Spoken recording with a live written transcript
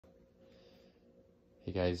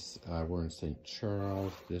Hey guys, we're in St.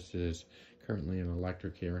 Charles. This is currently an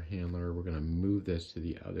electric air handler. We're gonna move this to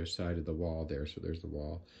the other side of the wall there. So there's the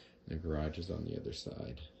wall, and the garage is on the other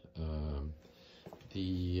side.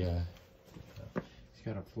 He's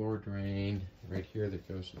got a floor drain right here that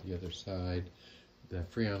goes to the other side. The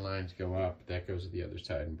Freon lines go up, that goes to the other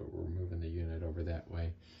side, but we're moving the unit over that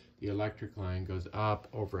way. The electric line goes up,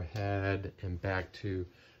 overhead, and back to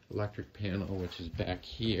electric panel, which is back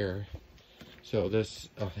here. So this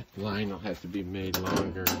line will have to be made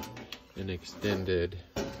longer and extended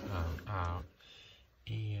out.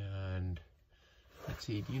 And let's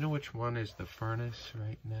see, do you know which one is the furnace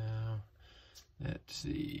right now? Let's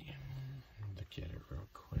see, look at it real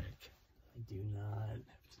quick. I do not,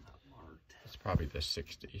 it's not marked. It's probably the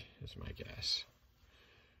 60 is my guess.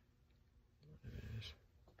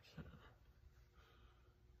 So,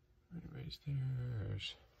 anyways,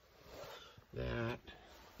 there's that.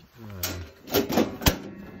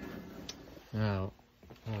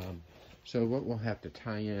 So what we'll have to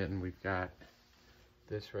tie in, we've got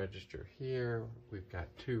this register here, we've got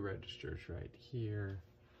two registers right here,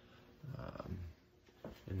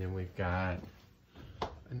 and then we've got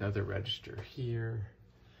another register here,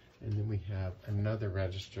 and then we have another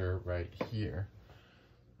register right here.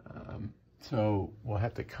 So we'll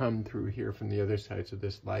have to come through here from the other side, so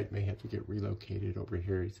this light may have to get relocated over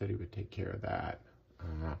here. He said he would take care of that.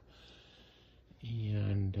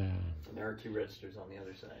 And there are two registers on the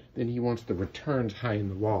other side. Then he wants the returns high in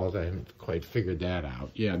the walls. I haven't quite figured that out.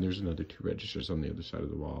 Yeah, and there's another two registers on the other side of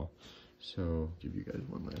the wall. So give you guys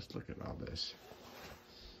one last look at all this.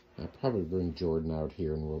 I'll probably bring Jordan out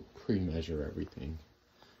here and we'll pre-measure everything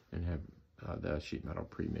and have the sheet metal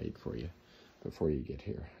pre-made for you before you get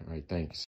here. All right, thanks.